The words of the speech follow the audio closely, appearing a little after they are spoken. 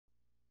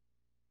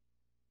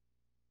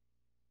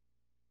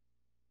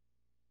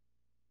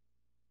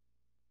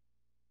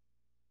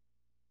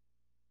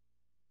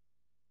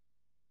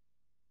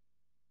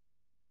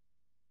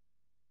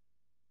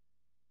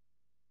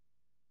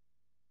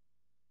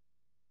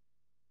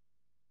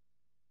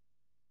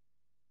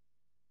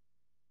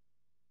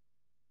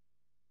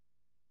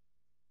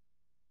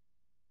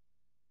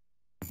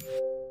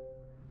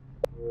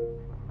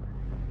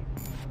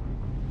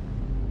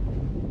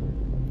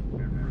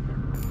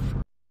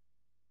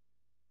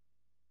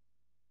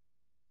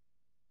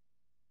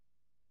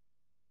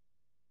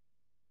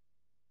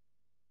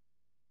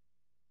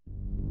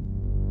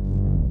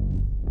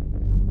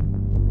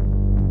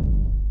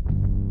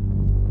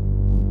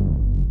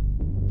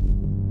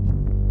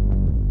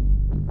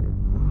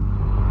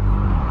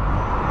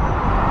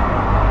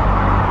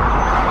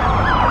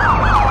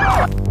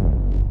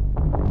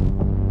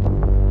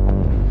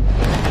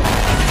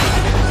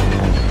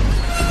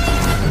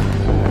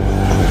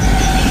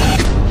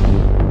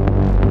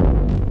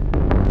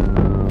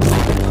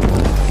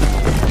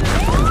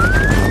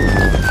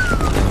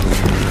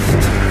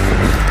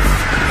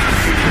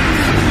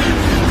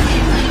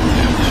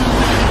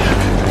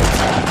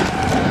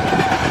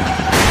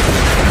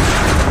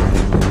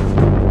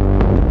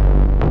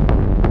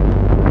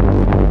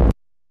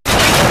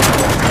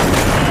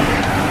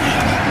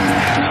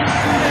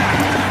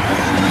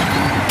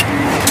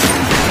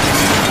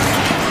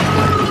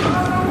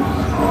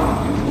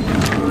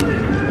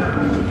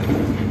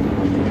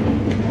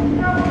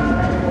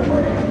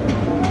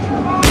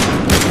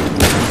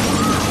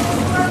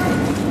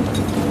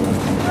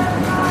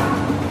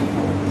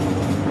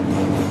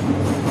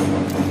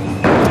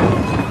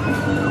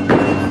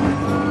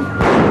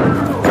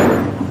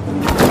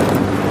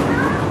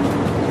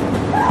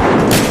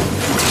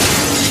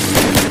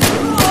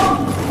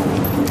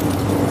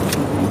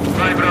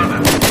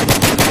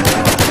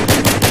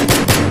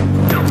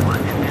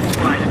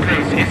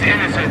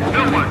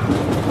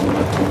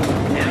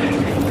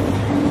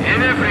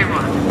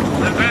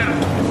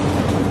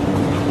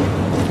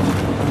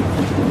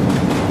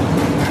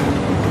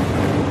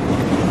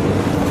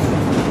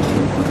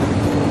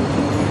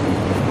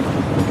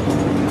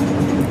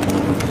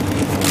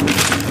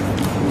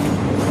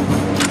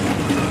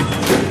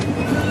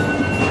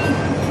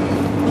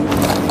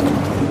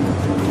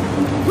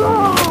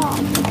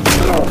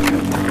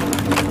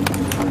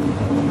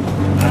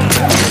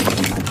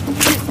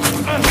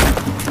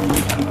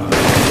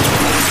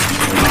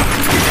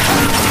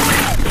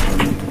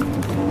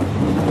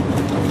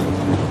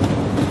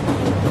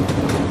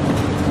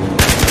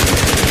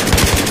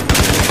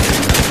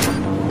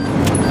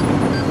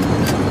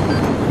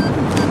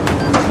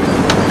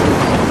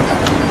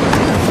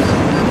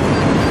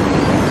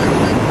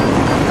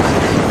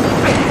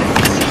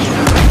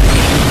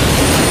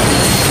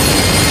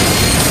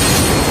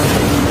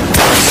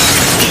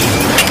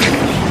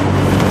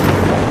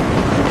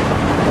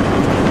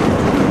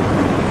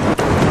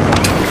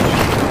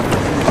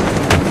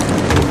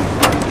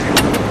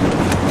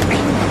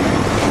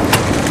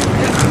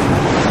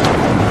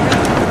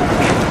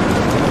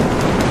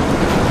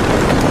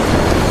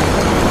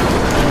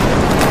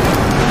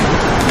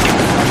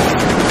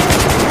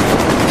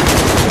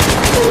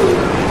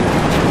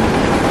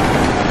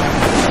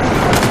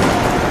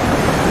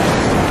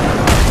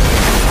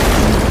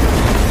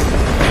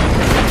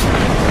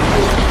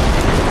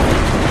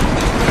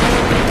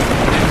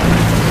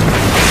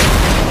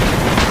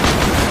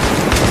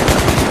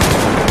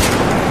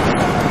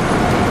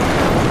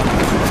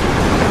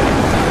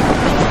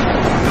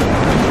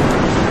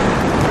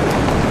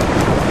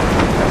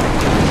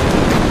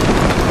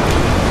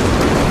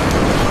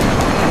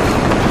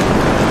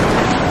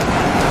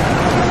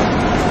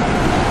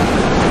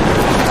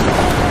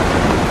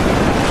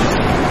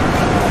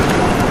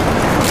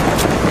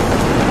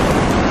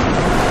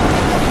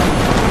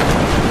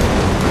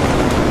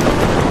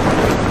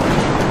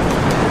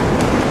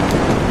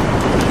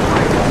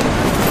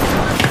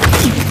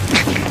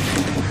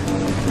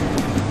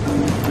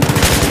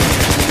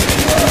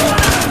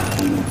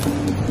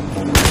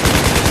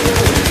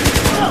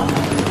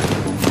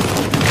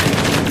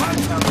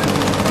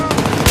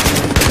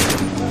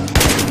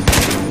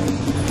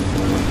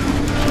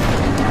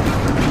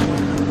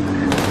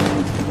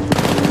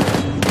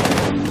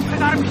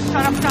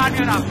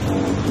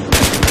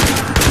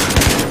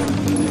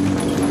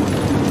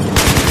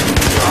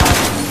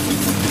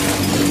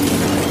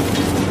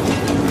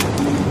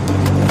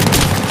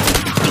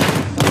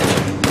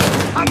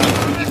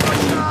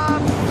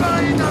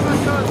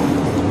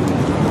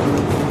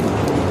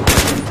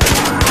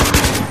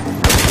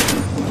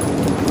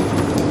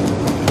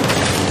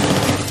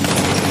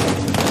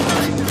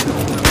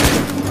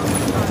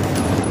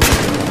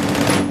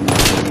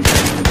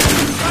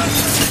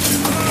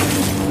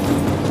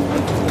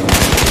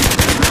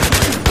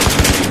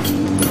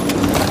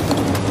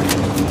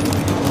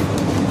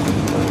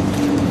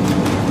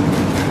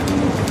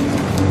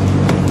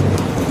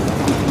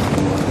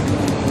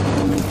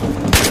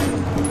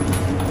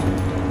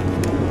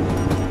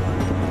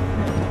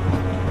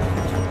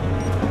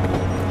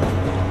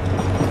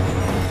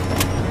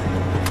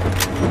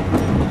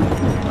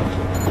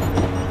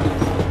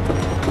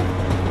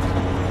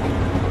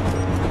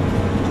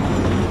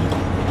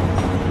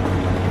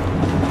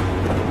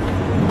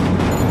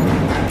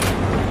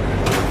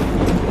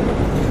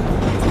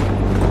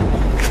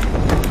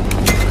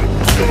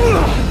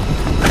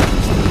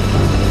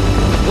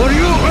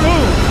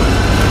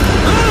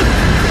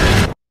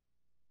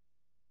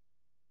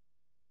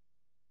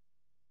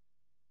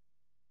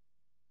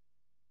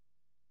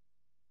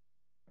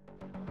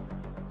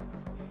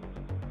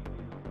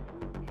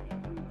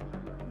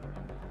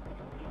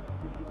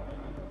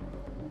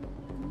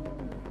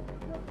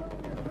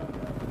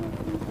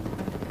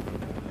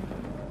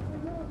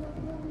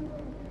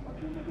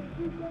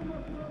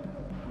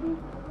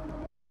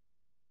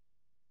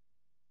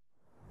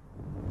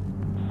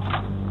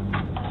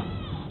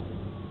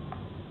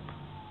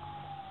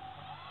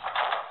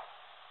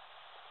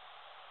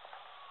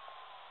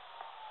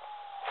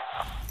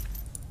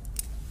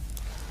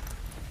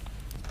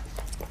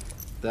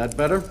That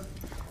better?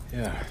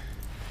 Yeah.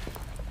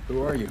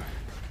 Who are you?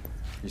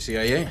 You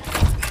CIA?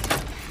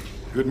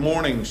 Good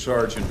morning,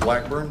 Sergeant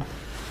Blackburn.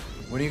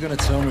 When are you gonna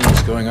tell me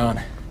what's going on?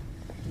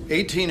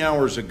 18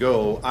 hours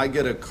ago, I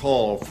get a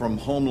call from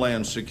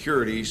Homeland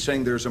Security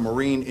saying there's a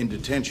Marine in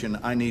detention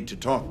I need to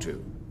talk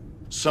to.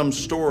 Some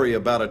story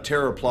about a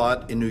terror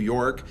plot in New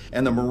York,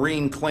 and the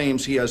Marine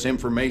claims he has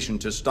information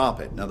to stop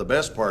it. Now, the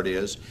best part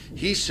is,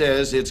 he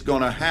says it's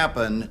gonna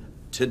happen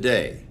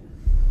today.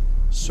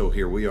 So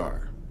here we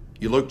are.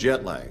 You look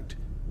jet-lagged,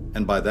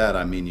 and by that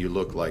I mean you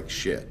look like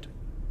shit.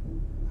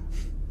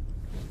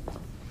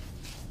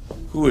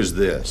 Who is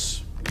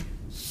this?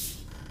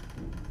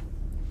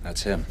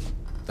 That's him.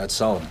 That's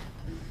Solomon.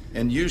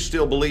 And you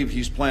still believe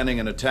he's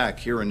planning an attack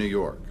here in New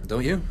York?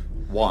 Don't you?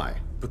 Why?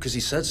 Because he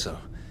said so.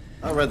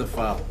 I read the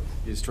file.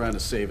 He's trying to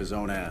save his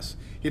own ass.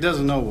 He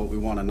doesn't know what we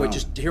want to know. Wait,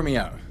 just hear me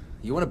out.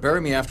 You want to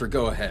bury me after,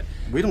 go ahead.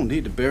 We don't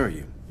need to bury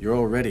you. You're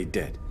already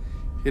dead.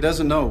 He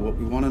doesn't know what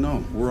we want to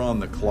know. We're on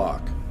the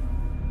clock.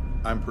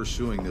 I'm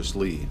pursuing this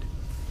lead.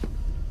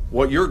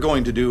 What you're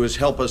going to do is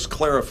help us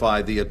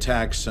clarify the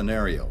attack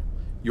scenario.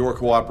 Your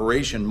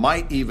cooperation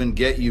might even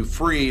get you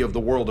free of the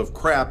world of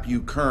crap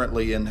you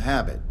currently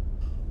inhabit.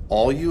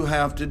 All you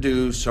have to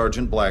do,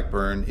 Sergeant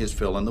Blackburn, is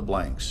fill in the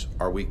blanks.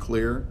 Are we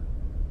clear?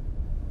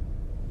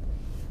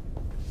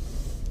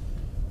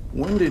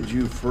 When did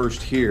you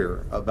first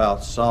hear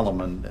about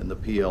Solomon and the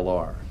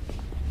PLR?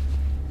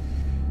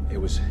 It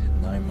was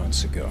 9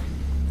 months ago.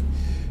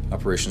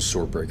 Operation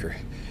Swordbreaker,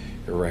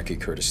 Iraqi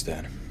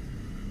Kurdistan.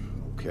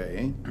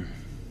 Okay.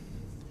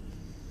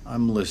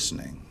 I'm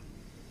listening.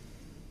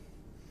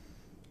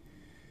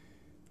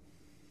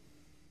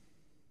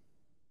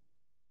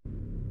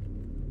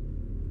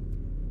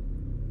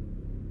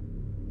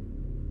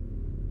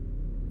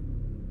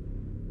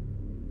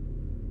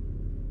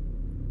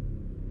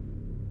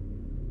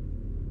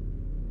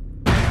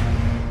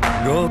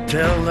 Go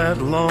tell that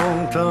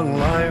long-tongued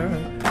liar,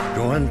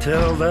 go and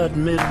tell that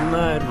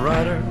midnight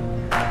rider,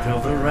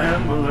 tell the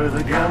rambler,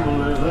 the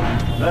gambler, the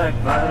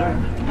backbiter,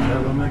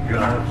 tell him that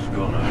God's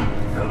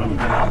gonna cut him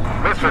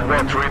down. Misfit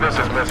 1-3, this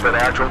is Misfit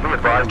Actual. Be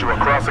advised you are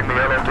crossing the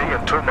LOD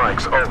in 2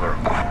 mics, over.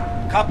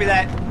 Copy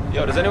that.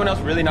 Yo, does anyone else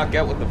really not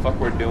get what the fuck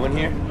we're doing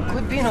here?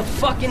 Quit being a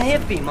fucking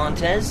hippie,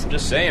 Montez. I'm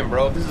just saying,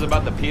 bro, if this is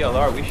about the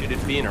PLR, we should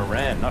be in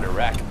Iran, not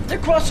Iraq. They're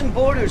crossing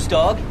borders,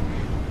 dog.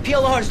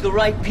 PLR's the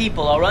right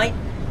people, all right?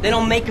 They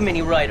don't make them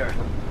any righter.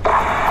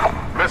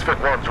 Misfit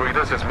 1-3,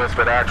 this is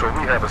Misfit Actual.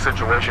 We have a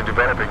situation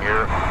developing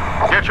here.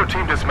 Get your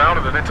team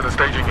dismounted and into the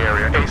staging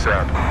area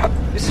ASAP.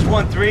 This is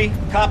 1-3.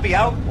 Copy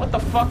out. What the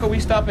fuck are we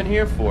stopping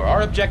here for?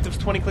 Our objective's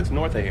 20 clicks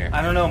north of here.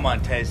 I don't know,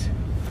 Montez.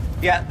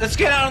 Yeah, let's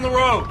get out on the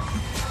road.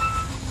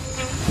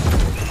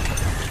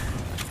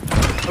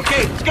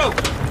 Okay, let's go.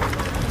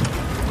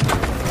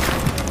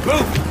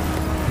 Move.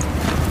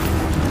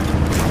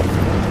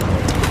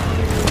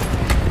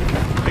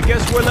 I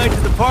guess we're late to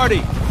the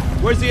party.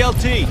 Where's the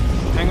LT?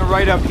 Hanging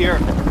right up here.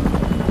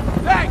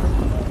 Hey!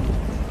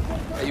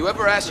 Hey, you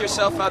ever ask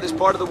yourself how this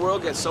part of the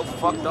world gets so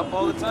fucked up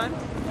all the time?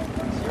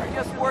 Sure,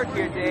 just work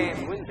your day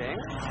and win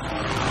things.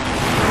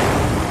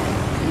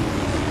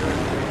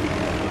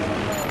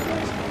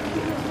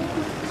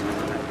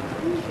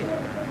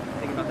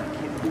 Think about that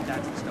kid.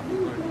 That's the stuff we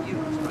learned to use,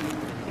 right?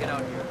 Get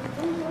out here.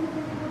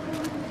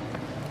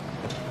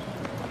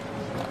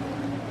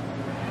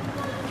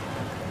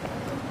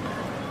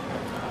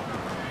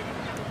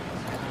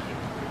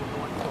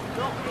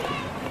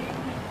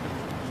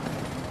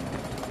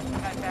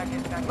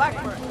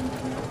 Blackburn!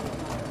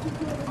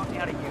 Taught me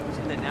how to use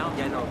it, and now,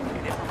 yeah, no, you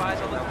can improvise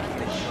all the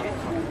shit.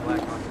 Fucking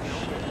black market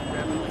shit.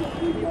 Grab it.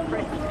 You're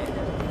great.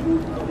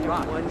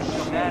 Drop one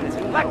shot. That is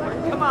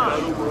Blackburn, come on!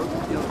 Good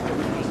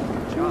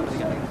job, they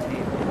got the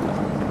table.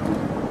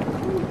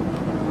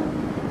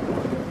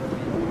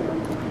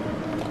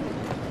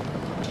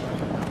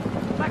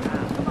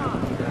 Blackburn, come on!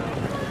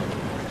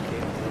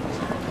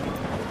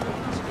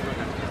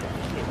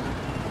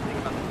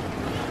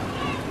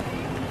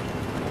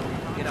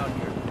 Get out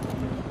here.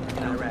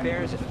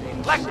 Bears,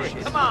 Blackburn,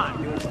 come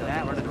on! Doing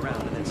that, running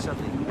around, and then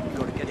suddenly you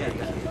go to get there. You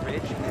got the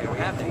bridge, they don't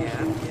have the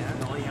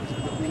yeah. All you have is a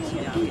little piece of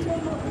the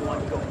You want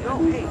to go. No,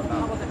 hey,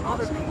 how about that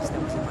other piece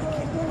that was in my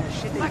kit? The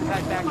shit they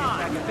tied back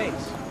at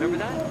base. Remember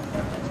that?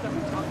 That stuff we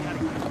taught me how to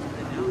use.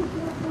 And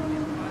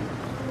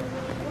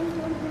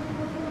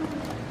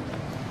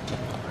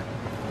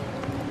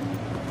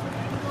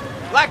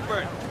now.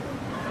 Blackburn!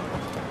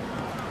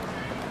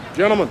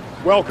 Gentlemen,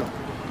 welcome.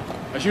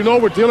 As you know,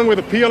 we're dealing with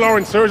the PLR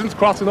insurgents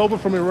crossing over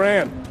from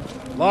Iran.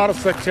 A lot of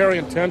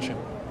sectarian tension.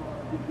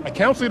 I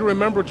counsel you to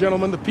remember,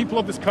 gentlemen, the people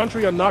of this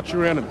country are not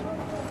your enemy.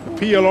 The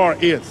PLR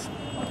is.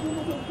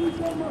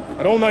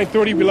 At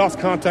 0930, we lost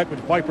contact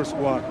with Viper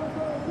Squad.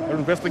 They're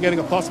investigating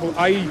a possible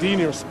IED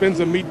near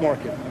Spinza Meat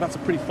Market. And that's a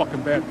pretty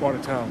fucking bad part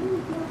of town.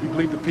 We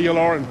believe the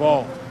PLR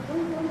involved.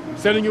 I'm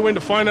sending you in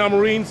to find our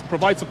Marines,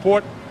 provide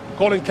support,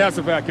 call in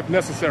Kazovac if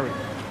necessary.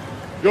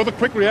 You're the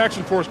quick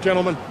reaction force,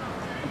 gentlemen.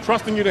 I'm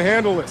trusting you to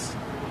handle this.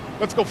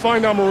 Let's go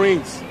find our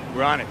Marines.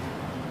 We're on it.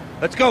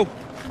 Let's go.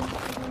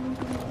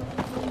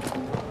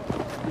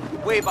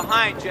 Way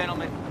behind,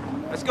 gentlemen.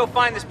 Let's go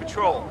find this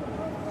patrol.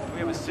 Do we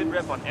have a sit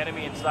rep on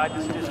enemy inside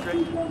this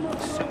district?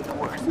 Assume the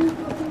worst.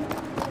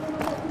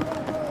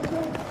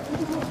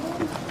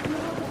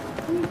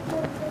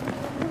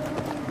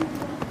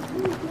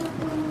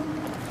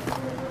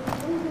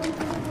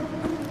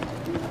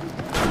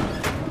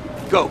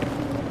 Go.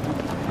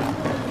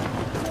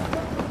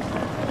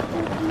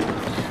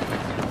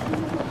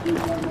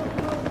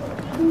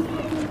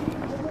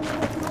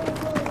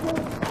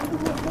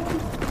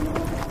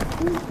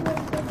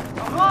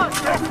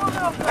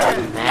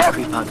 Mad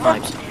creep-out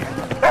vibes in here.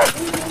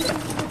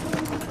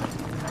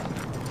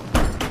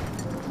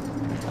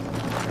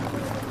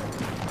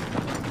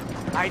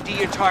 ID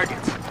your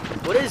targets.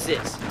 What is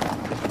this?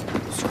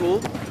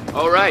 School?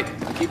 All right.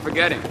 You keep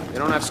forgetting. They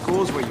don't have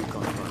schools where you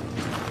come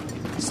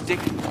from. Stick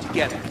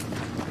together.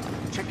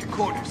 Check your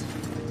quarters.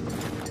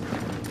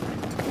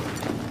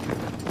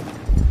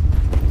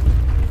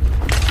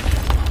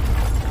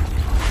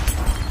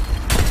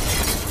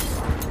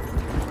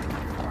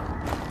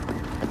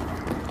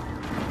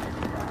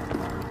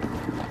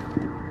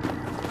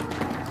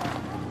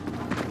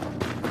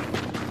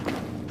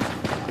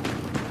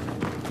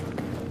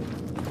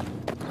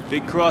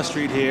 Big cross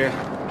street here.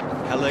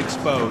 Hella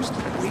exposed.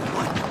 Wait,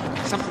 what?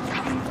 Something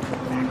coming.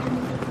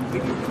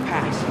 Maybe we can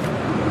pass.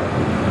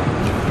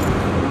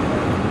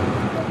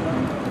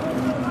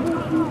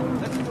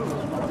 Let's move.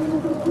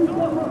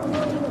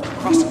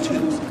 Cross the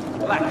tubes.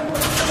 Black.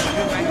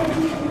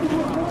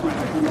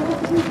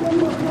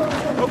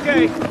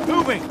 Okay,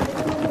 moving.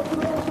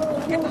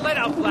 Get the lead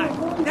out, Black.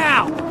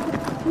 Now!